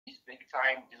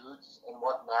time dudes and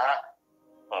whatnot.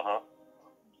 Uh-huh.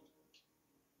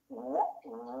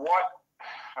 What?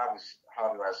 How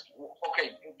do I ask?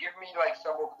 Okay, give me like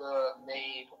some of the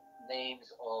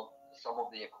names of some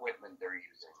of the equipment they're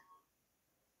using.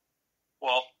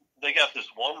 Well, they got this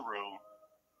one room.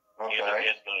 Okay. And they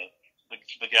had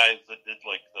the guys that did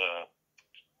like the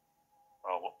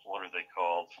what are they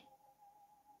called?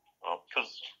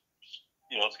 Because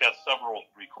it's got several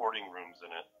recording rooms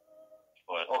in it.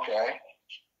 But okay.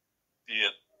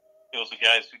 It was the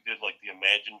guys who did like the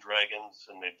Imagine Dragons,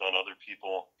 and they've done other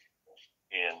people,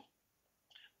 and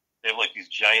they have like these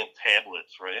giant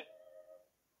tablets, right?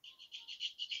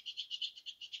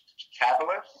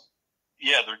 Tablets?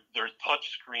 Yeah, they're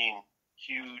touch screen,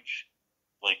 huge,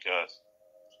 like I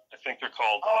think they're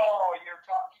called. You're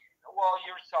talking. Well,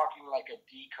 you're talking like a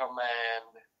D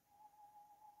command.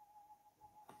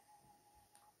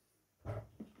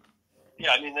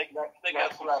 Yeah, I mean they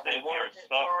got some state-of-the-art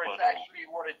stuff, but actually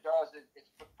what it does is it's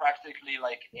practically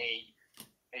like a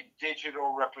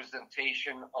digital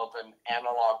representation of an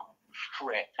analog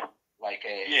script, like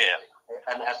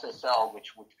an SSL,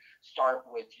 which would start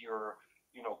with your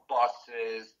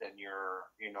buses, then your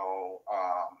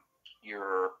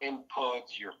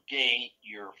inputs, your gate,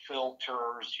 your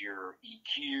filters, your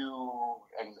EQ,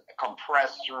 and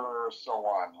compressor, so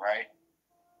on, right?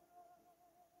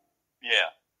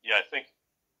 Yeah, I think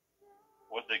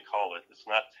what they call it. It's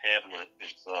not tablet.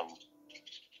 It's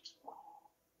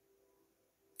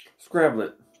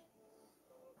Scrablet.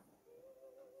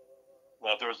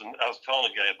 Now I was telling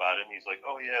a guy about it, and he's like,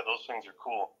 "Oh yeah, those things are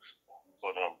cool,"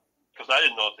 but because I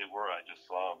didn't know what they were, I just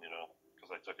saw them, because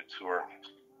I took a tour.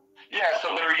 Yeah,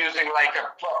 so they're using like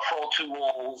a Pro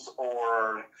Tools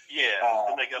or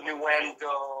and they got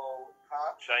Nuendo,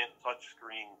 giant touch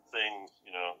screen things,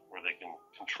 where they can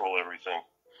control everything.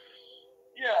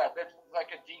 Yeah, that's like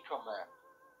a D command.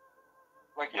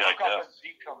 Like look up a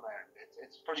D command.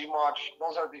 It's pretty much,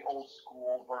 those are the old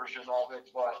school version of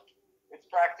it, but it's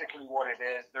practically what it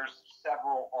is. There's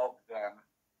several of them,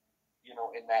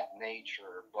 in that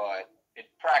nature, but it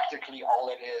practically all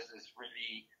it is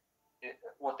really,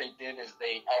 what they did is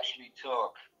they actually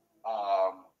took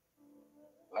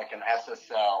like an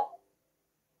SSL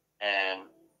and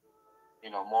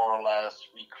more or less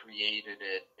recreated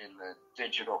it in the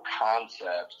digital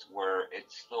concept where it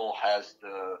still has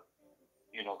the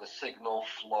the signal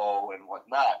flow and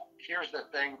whatnot. Here's the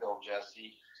thing though,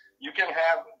 Jesse, you can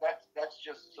have that's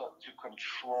just to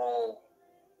control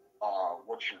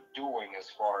what you're doing as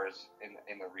far as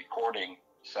in the recording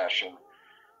session,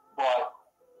 but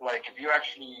like if you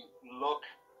actually look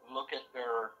at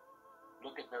their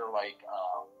like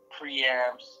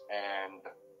preamps and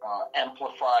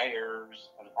amplifiers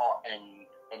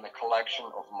and the collection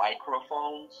of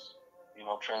microphones,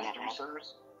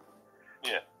 transducers.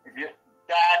 Yeah.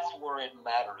 That's where it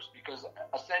matters, because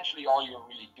essentially all you're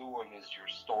really doing is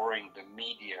you're storing the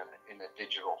media in a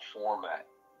digital format.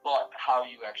 But how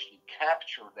you actually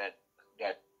capture that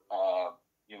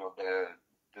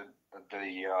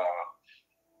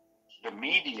the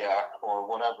media or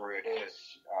whatever it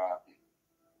is,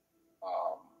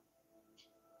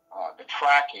 the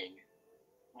tracking,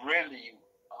 really,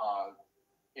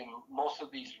 in most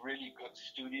of these really good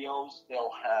studios,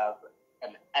 they'll have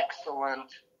an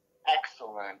excellent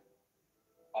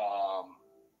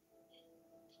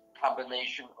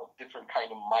combination of different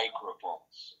kind of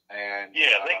microphones. And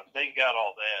they got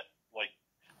all that. Like,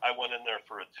 I went in there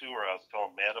for a tour. I was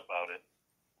telling Matt about it.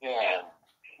 Yeah.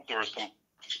 And there was some.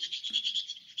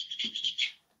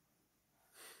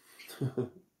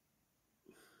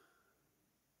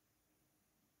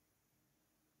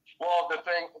 Well, the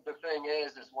thing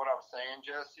is what I'm saying,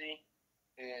 Jesse,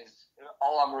 is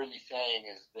all I'm really saying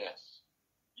is this.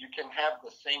 You can have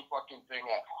the same fucking thing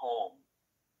at home.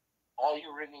 All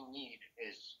you really need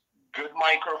is good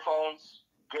microphones,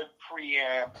 good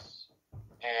preamps,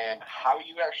 and how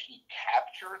you actually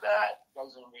capture that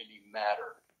doesn't really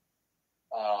matter.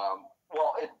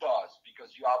 Well, it does,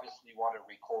 because you obviously want to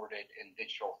record it in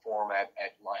digital format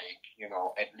at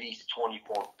at least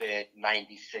 24-bit,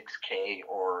 96K,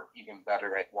 or even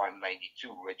better at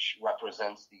 192, which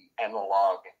represents the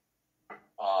analog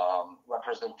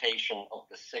representation of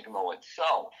the signal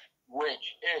itself,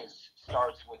 which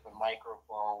starts with a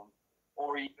microphone,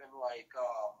 or even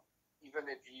even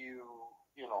if you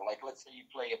let's say you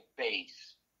play a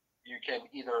bass, you can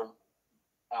either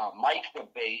mic the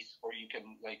bass, or you can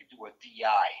do a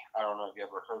DI. I don't know if you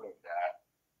ever heard of that,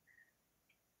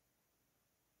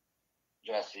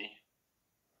 Jesse.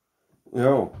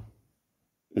 No.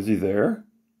 Is he there?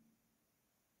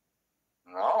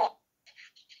 No.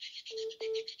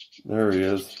 There he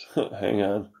is. Hang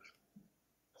on.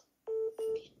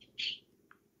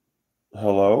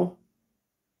 Hello?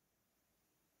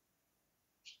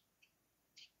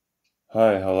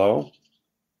 Hi, hello?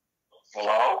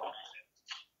 Hello?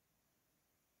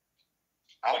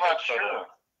 I'm not sure.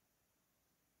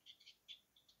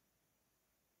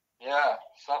 Yeah,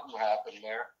 something happened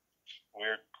there.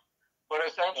 Weird. But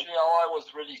essentially, all I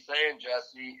was really saying,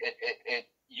 Jesse,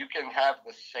 you can have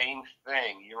the same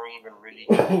thing. You don't even really,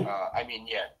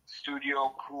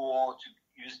 studio cool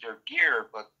to use their gear,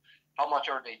 but how much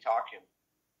are they talking?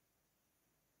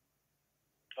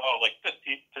 Oh, like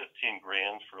 15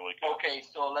 grand for like. Okay,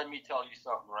 so let me tell you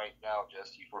something right now,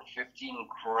 Jesse. For 15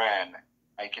 grand,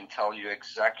 I can tell you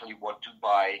exactly what to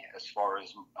buy as far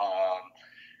as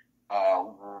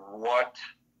what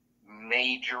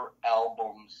major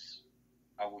albums,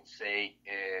 I would say,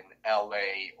 in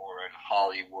LA or in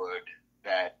Hollywood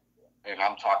and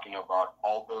I'm talking about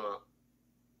all the,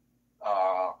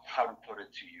 how to put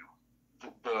it to you,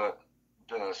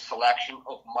 the selection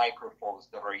of microphones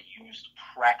that are used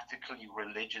practically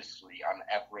religiously on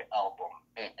every album,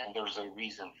 and there's a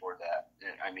reason for that.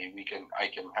 I mean, I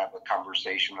can have a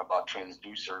conversation about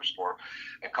transducers for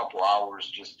a couple hours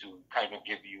just to kind of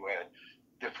give you a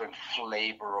different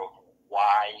flavor of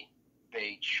why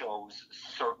they chose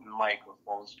certain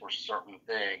microphones for certain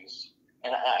things.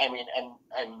 And I mean,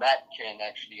 and Matt can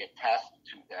actually attest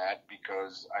to that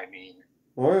because, I mean,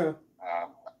 Oh, yeah.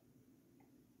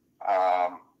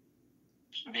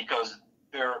 Because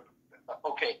they're,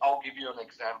 okay, I'll give you an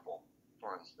example,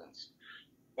 for instance.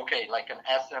 Okay, like an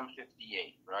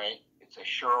SM58, right? It's a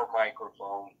Shure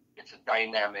microphone. It's a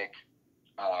dynamic,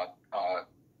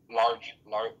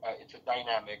 it's a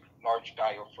dynamic, large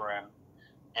diaphragm,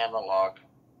 analog,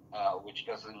 which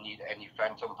doesn't need any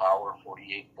phantom power,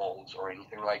 48 volts or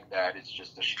anything like that. It's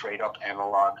just a straight up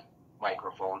analog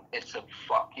microphone. It's a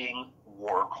fucking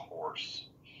workhorse.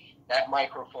 That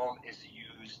microphone is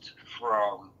used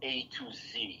from A to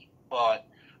Z, but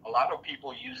a lot of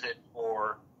people use it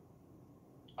for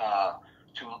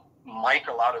to mic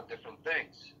a lot of different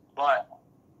things. But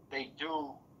they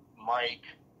do mic.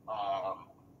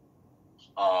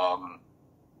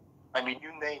 I mean,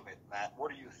 you name it, Matt.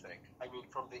 What do you think? I mean,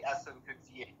 from the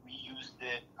SM58, we used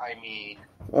it. I mean,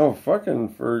 Oh, fucking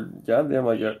for goddamn,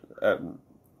 like,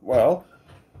 well,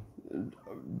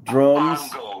 drums,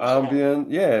 bongos, ambient,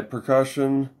 yeah,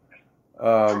 percussion.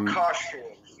 percussion.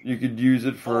 You could use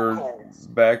it for vocals.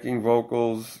 backing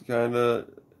vocals, kind of,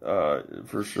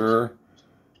 for sure.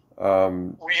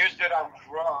 We used it on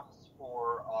drums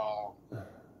for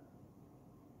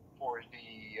the.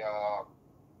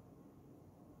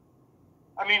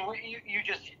 I mean,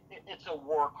 it's a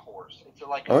workhorse. It's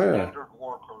like a standard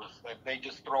workhorse that they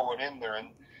just throw it in there,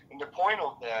 and the point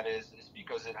of that is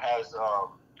because it has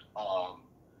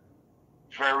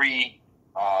very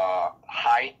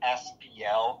high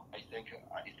SPL. I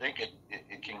think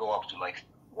it can go up to like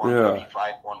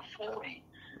 135, 140.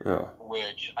 Yeah.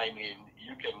 Which, I mean,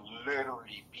 you can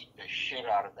literally beat the shit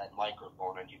out of that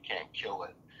microphone and you can't kill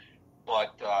it.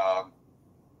 But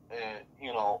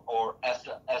or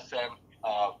SM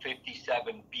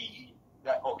 57B.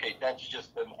 Okay, that's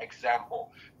just an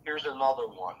example. Here's another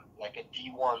one, like a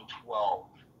D112,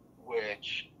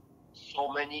 which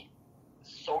so many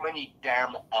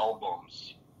damn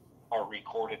albums are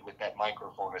recorded with that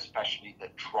microphone, especially the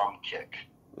drum kick.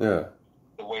 Yeah.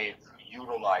 The way it's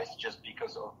utilized, just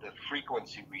because of the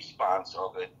frequency response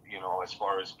of it, as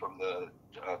far as from the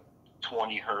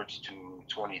 20 hertz to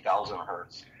 20,000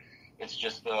 hertz. It's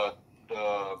just the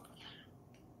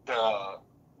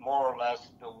more or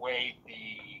less the way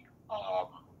the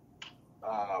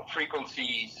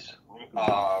frequencies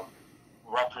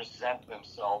represent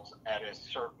themselves at a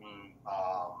certain.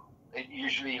 It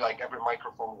usually, like, every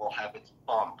microphone will have its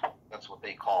bump. That's what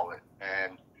they call it.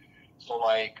 And so,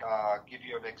 like, give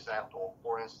you an example.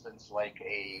 For instance, like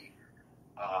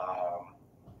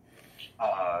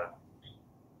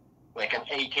like an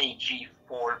AKG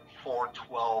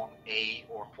 412A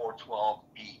or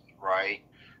 412B, right?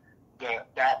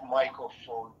 That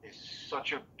microphone is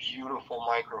such a beautiful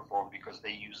microphone because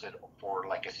they use it for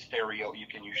like a stereo. You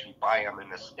can usually buy them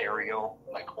in a stereo,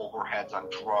 like overheads on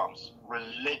drums,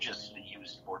 religiously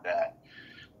used for that.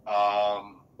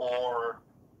 Or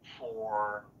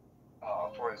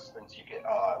for instance, you get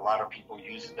a lot of people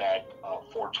use that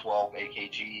 412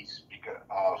 AKGs because,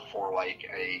 for like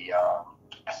a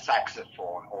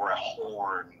saxophone or a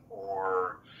horn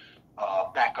or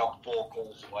backup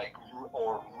vocals, like,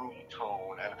 or room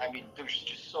tone. And I mean, there's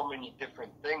just so many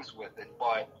different things with it,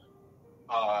 but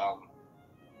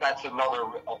that's another,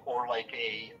 or like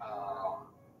a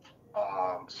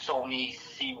Sony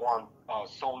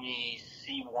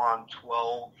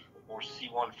C112 or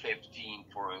C115,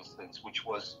 for instance, which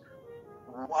was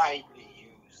widely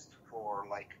used for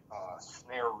like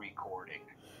snare recording,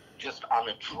 just on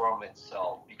the drum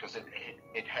itself, because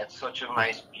it had such a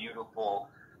nice, beautiful,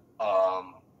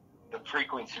 the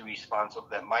frequency response of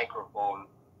that microphone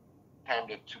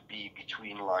tended to be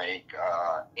between like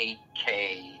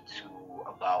 8K to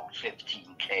about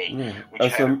 15K. Yeah.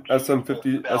 Which had a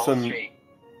SM50 bell shape.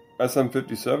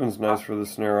 SM57 is nice for the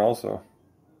snare also.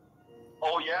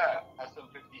 Oh yeah,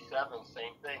 SM57,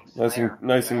 same thing. Nice Snare. and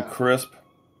nice and crisp.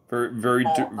 Very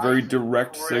Nice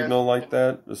direct and signal like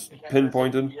that, just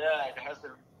pinpointed. Yeah, it has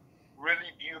a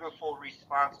really beautiful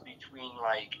response between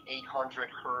like 800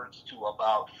 hertz to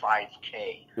about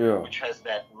 5K, Yeah. which has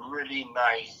that really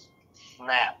nice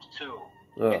snap too.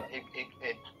 Yeah. It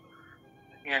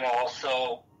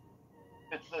so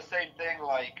it's the same thing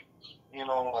like,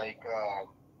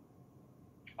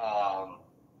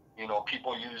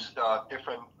 people use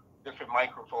different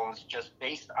microphones just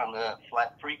based on the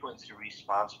flat frequency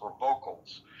response for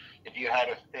vocals. If you had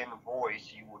a thin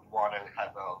voice, you would want to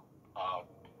have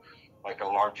a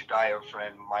large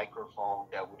diaphragm microphone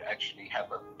that would actually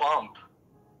have a bump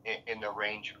in the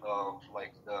range of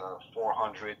like the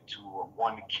 400 to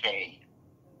 1K,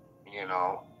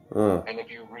 And if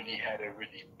you really had a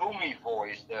really boomy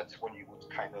voice, that's when you would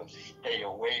kind of stay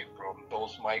away from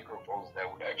those microphones that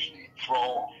would actually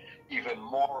throw even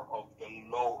more of the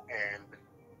low end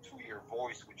to your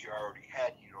voice, which you already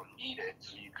had. You don't need it,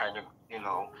 so you kind of,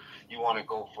 you want to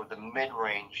go for the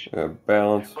mid-range. Yeah,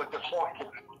 balance. But the point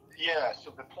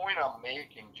I'm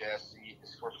making, Jesse,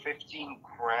 is for 15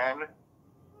 grand,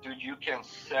 dude, you can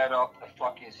set up a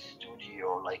fucking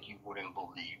studio like you wouldn't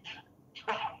believe.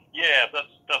 Yeah,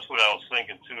 that's what I was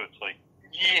thinking too. It's like,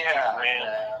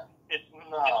 it's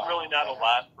really not a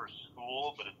lot for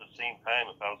school, but at the same time,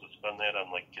 if I was to spend that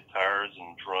on like guitars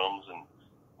and drums and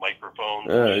microphones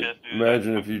and shit, dude,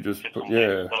 imagine if you just put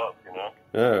stuff,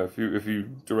 Yeah, if you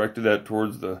directed that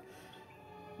towards the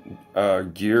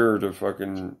gear to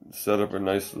fucking set up a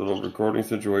nice little recording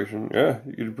situation, yeah,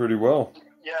 you could do pretty well.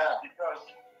 Yeah, because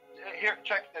here,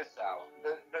 check this out.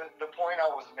 The point I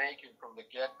was making from the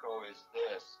get-go is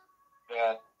this,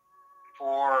 that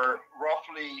for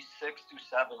roughly 6 to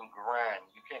 7 grand,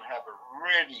 you can have a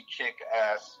really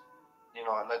kick-ass, and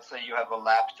let's say you have a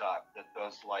laptop that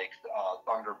does like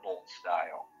Thunderbolt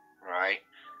style, right?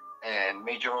 And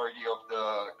majority of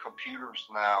the computers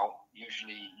now,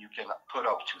 usually you can put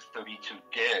up to 32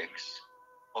 gigs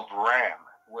of RAM,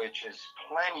 which is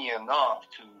plenty enough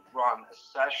to run a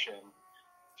session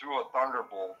through a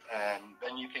Thunderbolt, and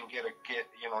then you can get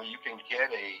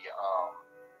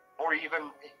or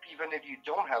even if you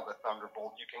don't have a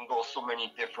Thunderbolt, you can go so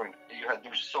many different.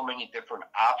 There's so many different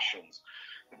options.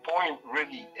 The point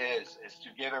really is to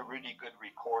get a really good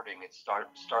recording. It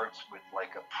starts with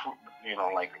like a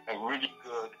really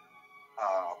good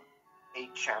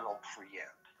 8-channel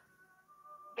preamp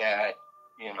that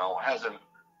has a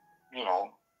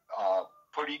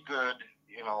pretty good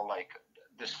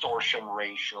distortion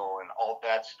ratio and all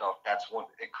that stuff. That's when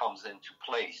it comes into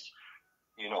place.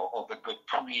 Of a good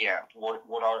preamp.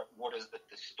 What is the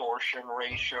distortion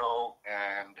ratio,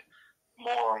 and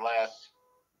more or less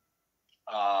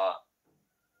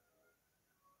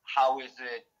how is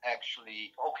it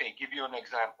actually? Okay, give you an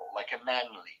example, like a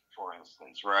Manley, for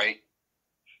instance, right?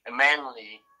 A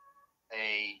Manley,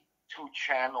 a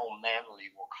 2-channel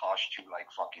Manley will cost you like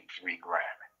fucking $3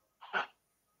 grand.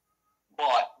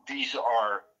 But these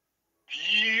are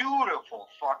beautiful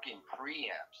fucking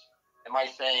preamps. Am I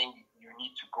saying you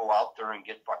need to go out there and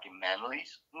get fucking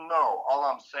Manleys? No. All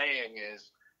I'm saying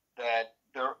is that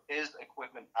there is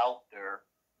equipment out there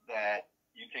that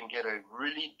you can get a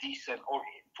really decent, or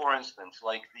for instance,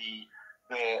 like the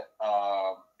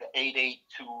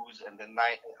 882s and the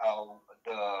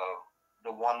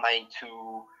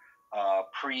 192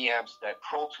 preamps that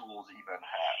Pro Tools even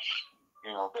has.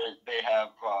 They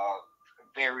have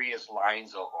various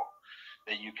lines of them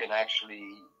that you can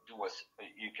actually do.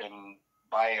 You can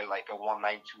buy like a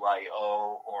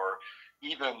 192IO or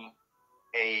even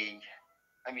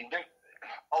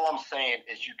all I'm saying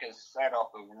is you can set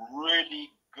up a really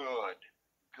good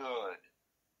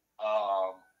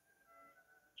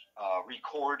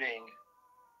recording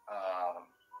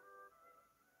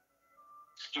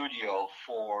studio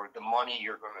for the money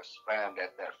you're going to spend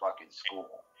at that fucking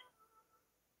school.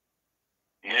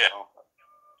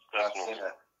 That's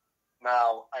it.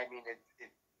 Now,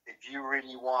 if you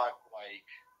really want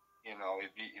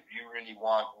if you really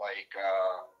want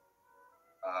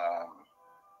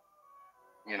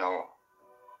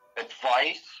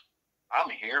advice, I'm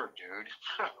here,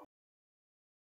 dude.